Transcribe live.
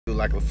do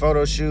like a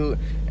photo shoot,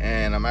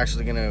 and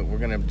we're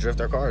gonna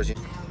drift our cars.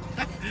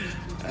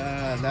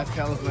 That's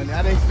California.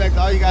 I didn't expect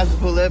all you guys to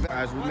pull up.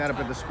 Guys, we met up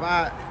at the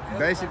spot.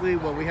 Basically,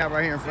 what we have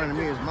right here in front of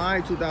me is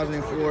my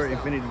 2004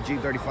 Infiniti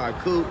G35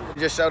 Coupe. He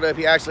just showed up.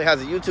 He actually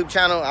has a YouTube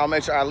channel. I'll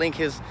make sure I link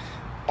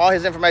all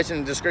his information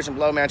in the description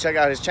below, man. Check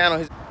out his channel.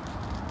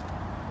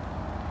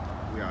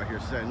 We out here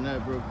setting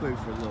up real quick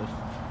for a little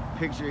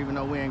picture, even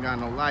though we ain't got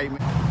no light,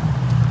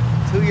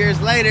 man. 2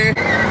 years later.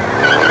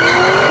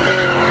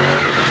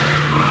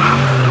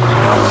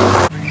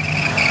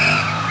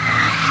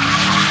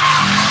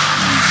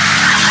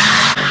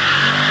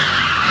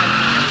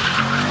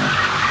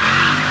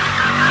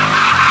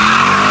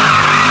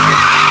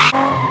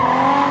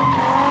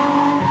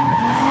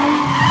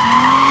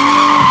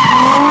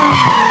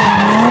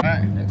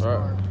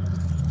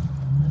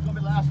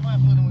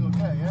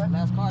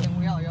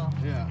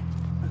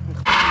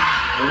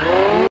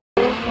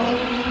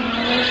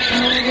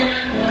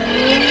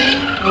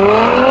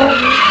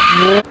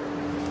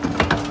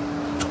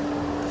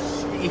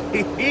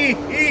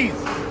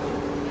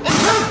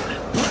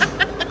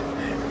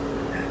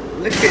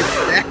 Look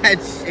at that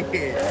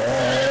shit.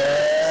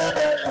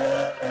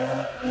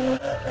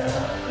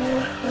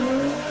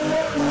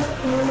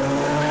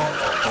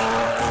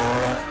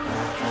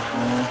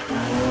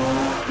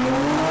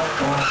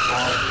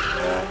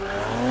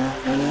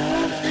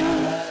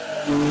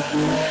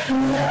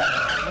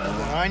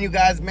 On you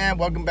guys, man,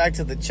 welcome back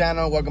to the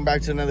channel. Welcome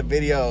back to another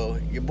video.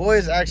 Your boy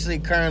is actually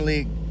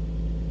currently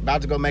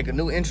about to go make a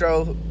new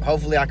intro.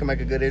 Hopefully I can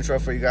make a good intro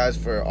for you guys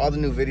for all the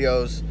new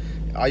videos.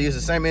 I'll use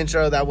the same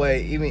intro, that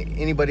way even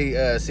anybody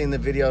seeing the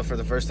video for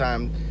the first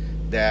time,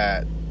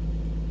 that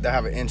they'll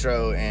have an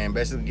intro and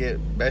basically get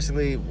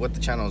what the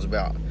channel is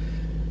about.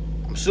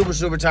 I'm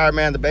super tired,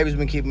 man. The baby's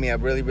been keeping me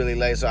up really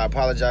late, so I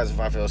apologize if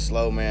I feel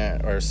slow,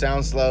 man, or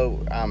sound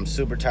slow. I'm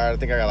super tired. I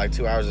think I got like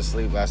 2 hours of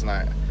sleep last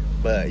night.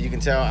 But you can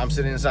tell I'm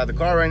sitting inside the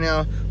car right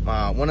now.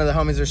 One of the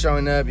homies are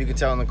showing up. You can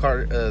tell in the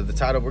car, the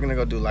title, we're gonna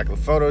go do like a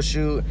photo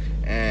shoot,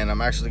 and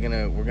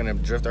we're gonna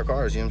drift our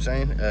cars. You know what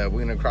I'm saying? We're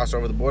gonna cross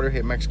over the border,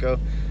 hit Mexico.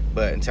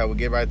 But until we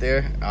get right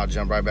there, I'll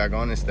jump right back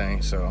on this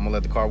thing. So I'm gonna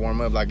let the car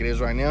warm up like it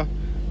is right now.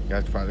 You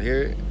guys can probably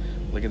hear it.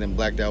 Look at them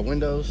blacked out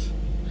windows.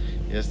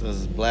 Yes, this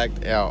is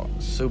blacked out,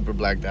 super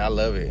blacked out. I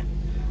love it.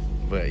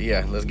 But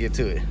yeah, let's get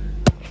to it.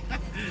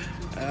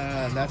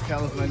 That's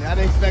California. I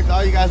didn't expect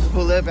all you guys to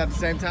pull up at the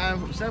same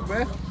time. What's up,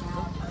 bro?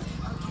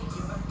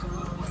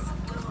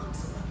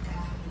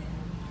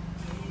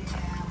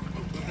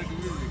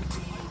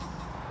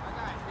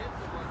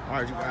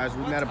 All right, you guys,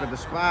 we met up at the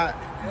spot.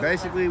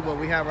 Basically, what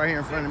we have right here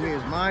in front of me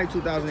is my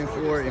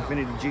 2004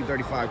 Infiniti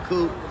G35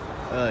 Coupe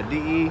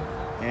DE,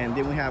 and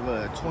then we have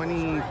a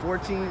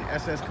 2014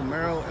 SS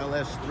Camaro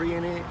LS3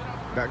 in it.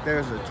 Back there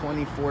is a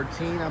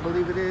 2014, I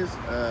believe it is,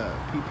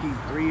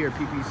 PP3 or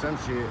PP some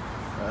shit.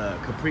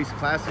 Caprice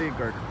Classic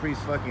or Caprice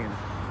fucking,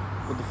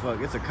 what the fuck,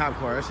 it's a cop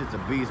car. That shit's a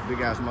beast,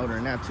 big ass motor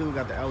in that too.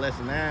 Got the LS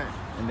in that,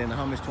 and then the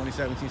homies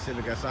 2017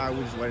 Civic SI.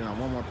 We're just waiting on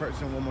one more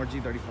person, one more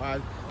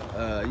G35.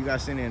 You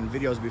guys seen it in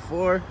videos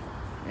before,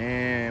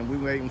 and we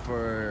waiting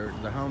for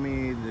the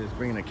homie that's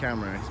bringing the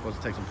camera. He's supposed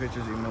to take some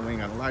pictures, even though we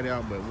ain't got a light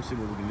out, but we'll see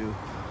what we can do.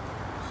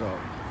 So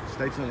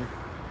stay tuned.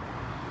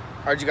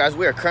 All right, you guys,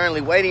 we are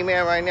currently waiting,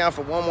 man, right now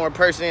for one more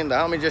person. The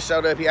homie just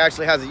showed up. He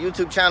actually has a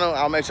YouTube channel.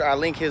 I'll make sure I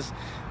link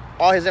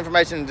all his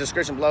information in the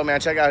description below, man.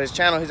 Check out his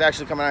channel. He's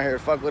actually coming out here to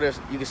fuck with us.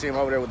 You can see him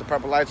over there with the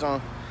purple lights on.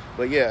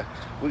 But yeah,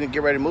 we can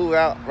get ready to move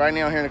out right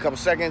now here in a couple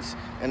seconds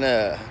and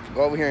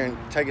go over here and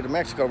take it to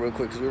Mexico real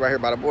quick, because we're right here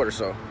by the border.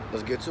 So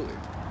let's get to it.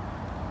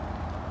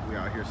 We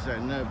out here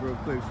setting up real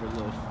quick for a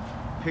little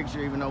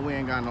picture, even though we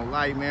ain't got no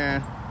light,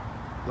 man.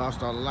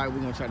 Lost all the light. We're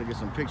gonna try to get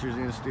some pictures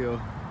in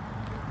still.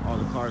 All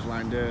the cars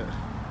lined up.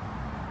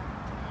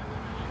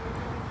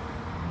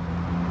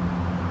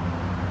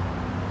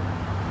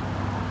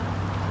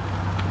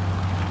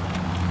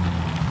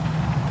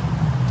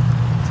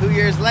 Two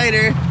years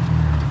later.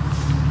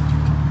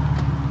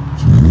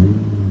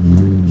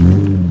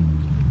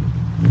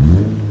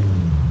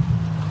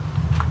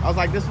 I was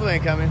like, this fool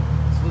ain't coming.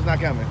 This fool's not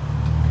coming.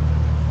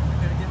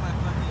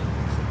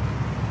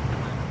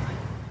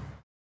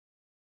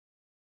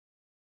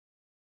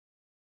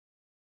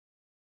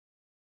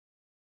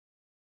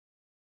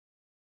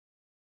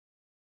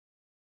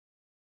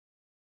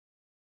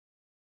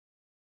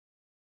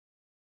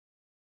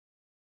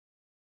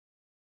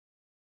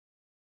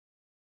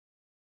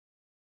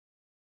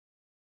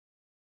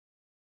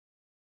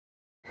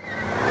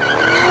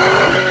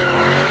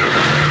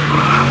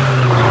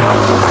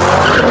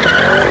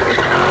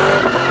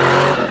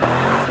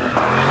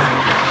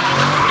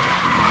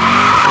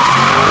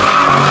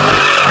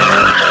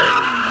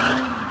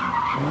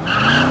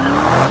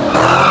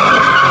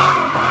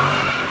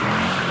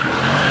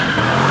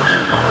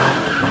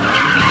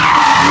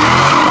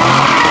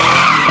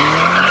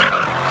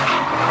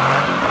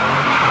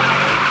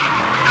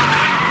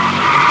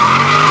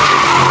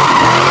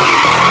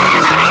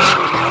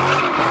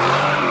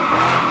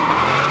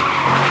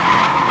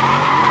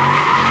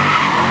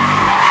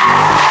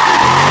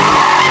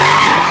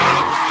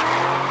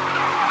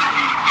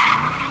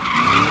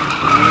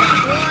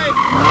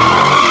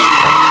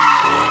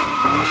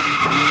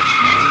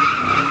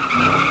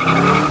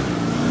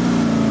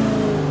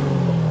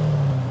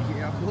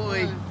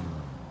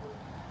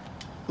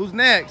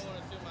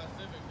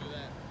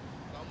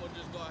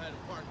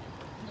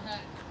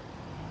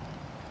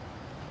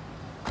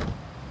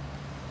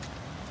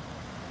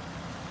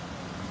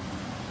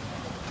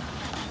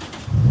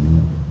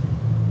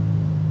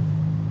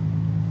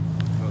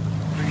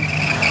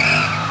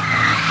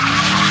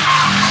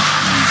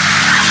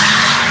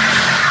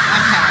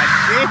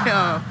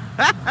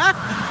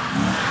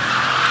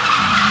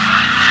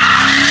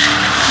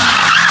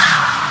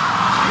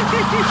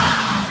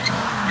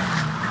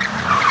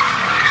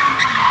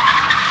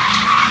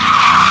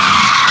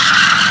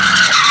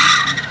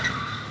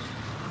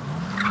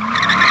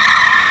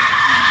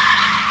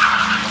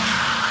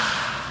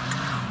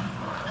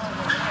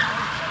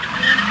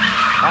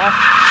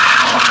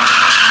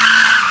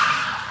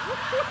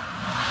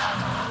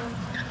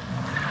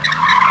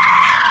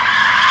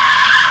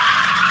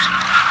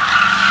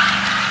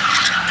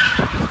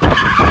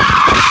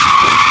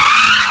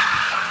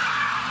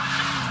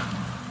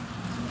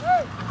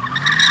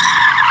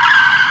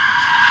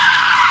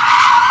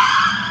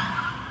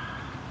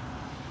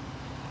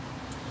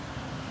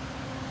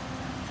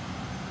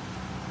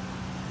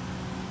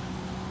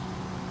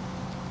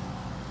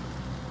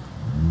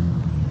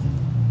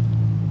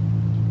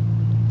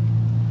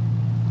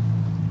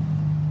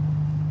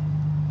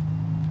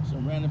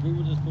 Random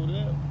people just pulled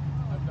up.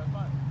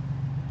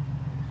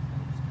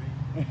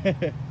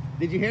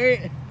 Did you hear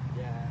it?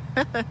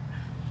 Yeah.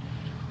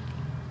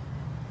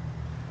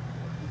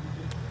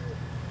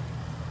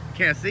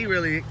 Can't see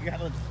really. You got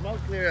the smoke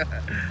clear.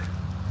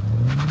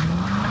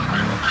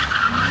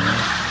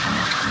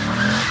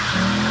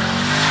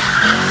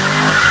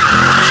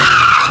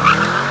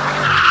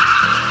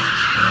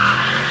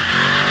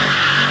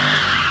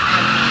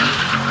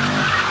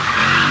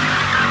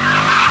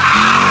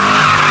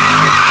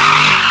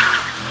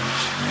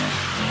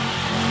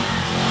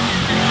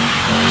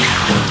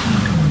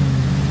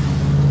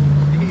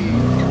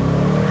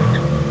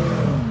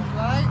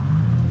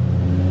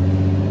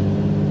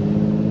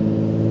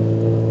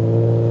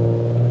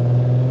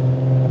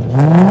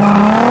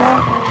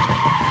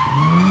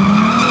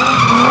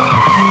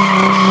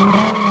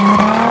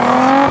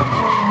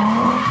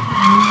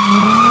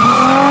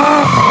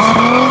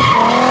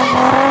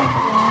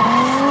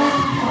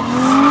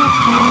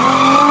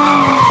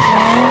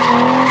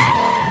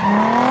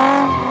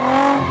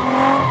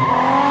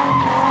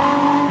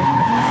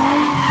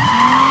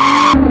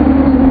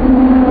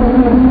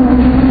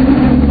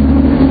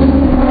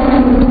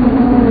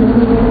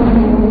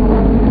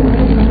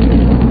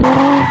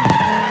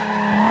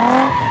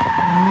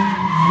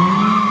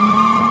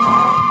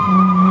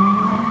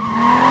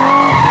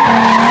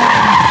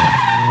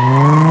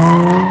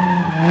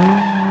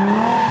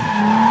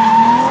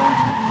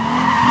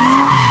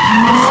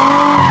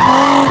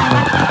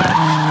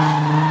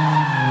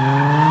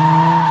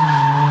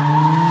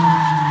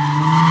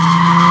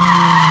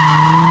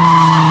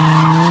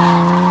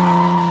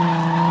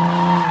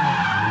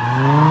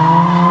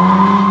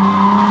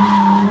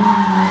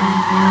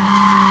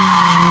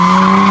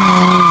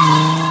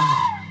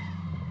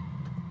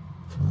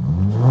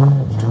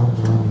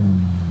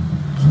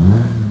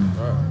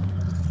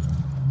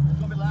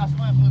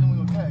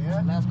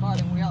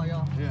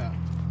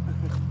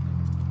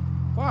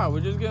 Wow,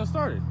 we're just getting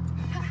started.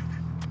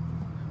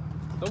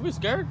 Don't be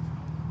scared.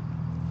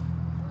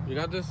 You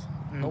got this?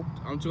 Nope.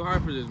 I'm too high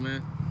for this,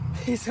 man.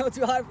 He's so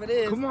too high for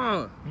this. Come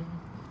on.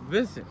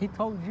 Vincent. He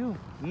told you.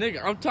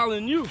 Nigga, I'm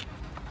telling you.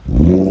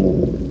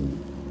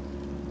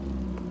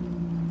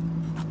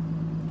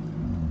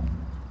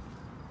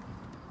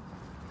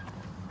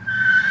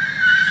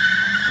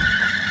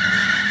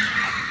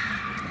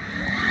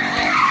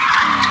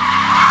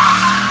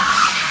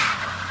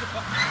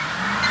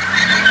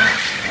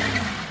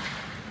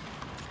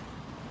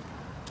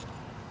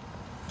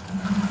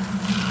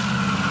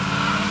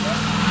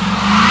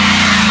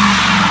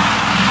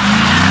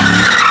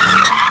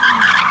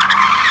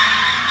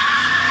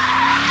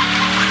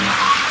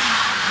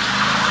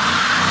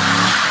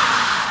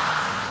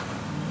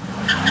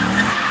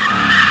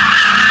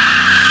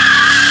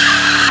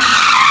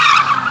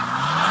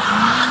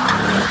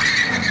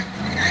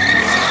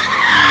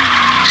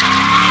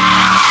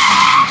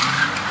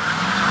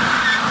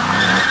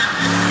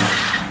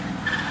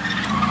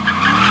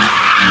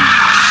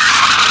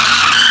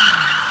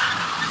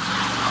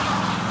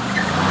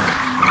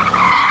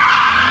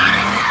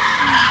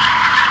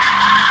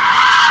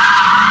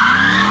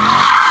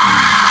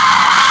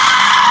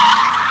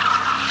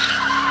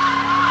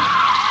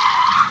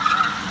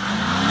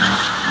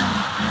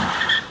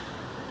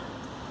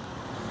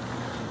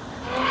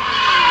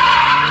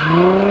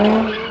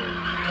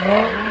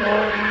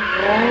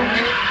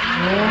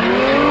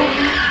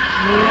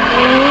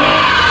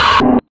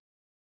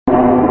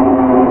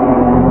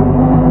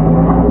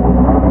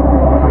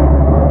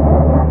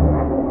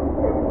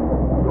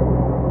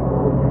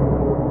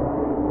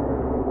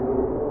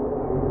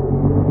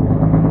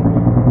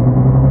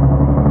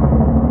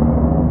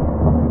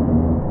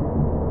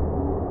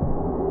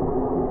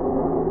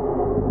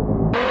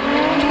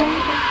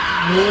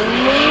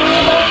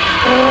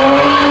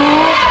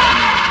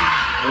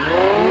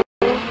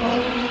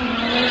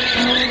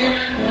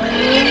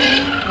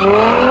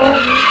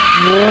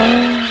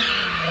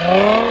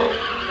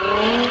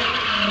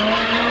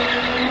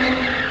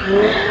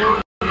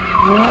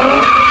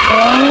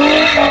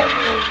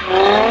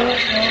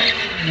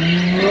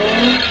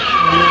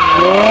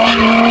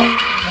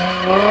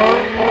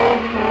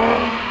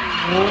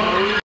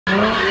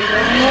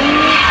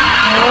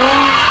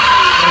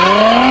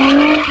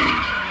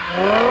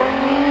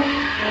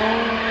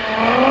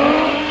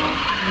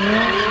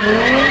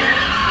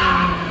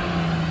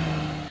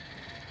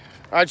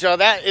 All right, y'all,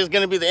 that is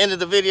gonna be the end of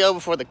the video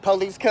before the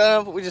police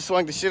come. We just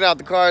swung the shit out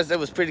the cars. That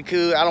was pretty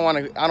cool. I don't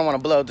wanna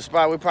blow up the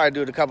spot. We'll probably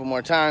do it a couple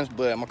more times,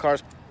 but my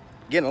car's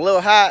getting a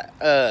little hot.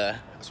 I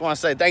just wanna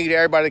say thank you to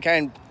everybody that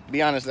came.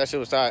 Be honest, that shit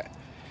was tight.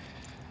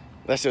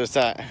 That shit was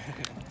tight.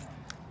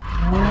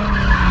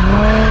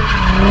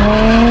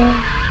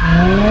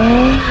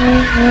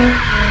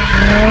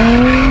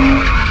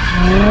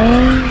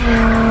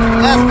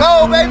 Let's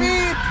go, baby!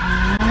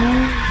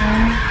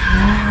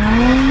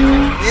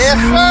 Yes,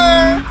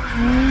 sir!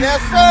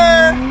 Yes,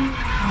 sir!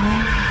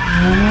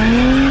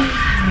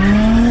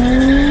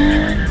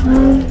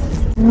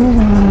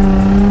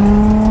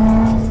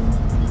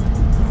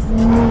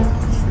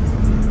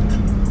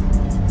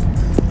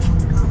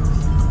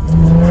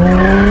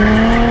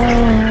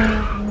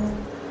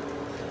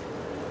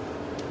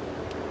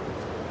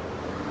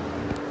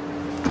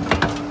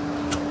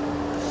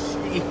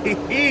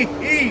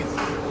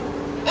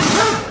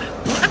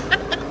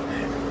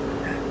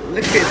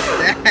 Look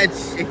at that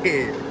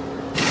shit.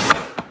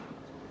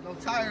 No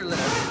tire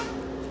left.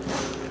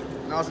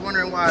 And I was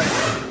wondering why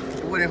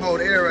it wouldn't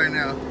hold air right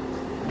now.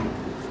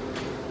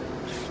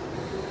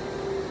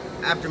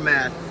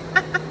 Aftermath.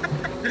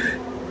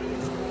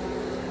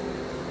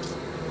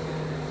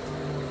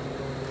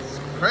 It's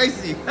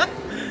crazy.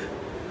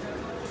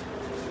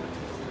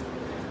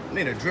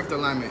 Need a drift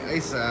alignment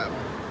ASAP.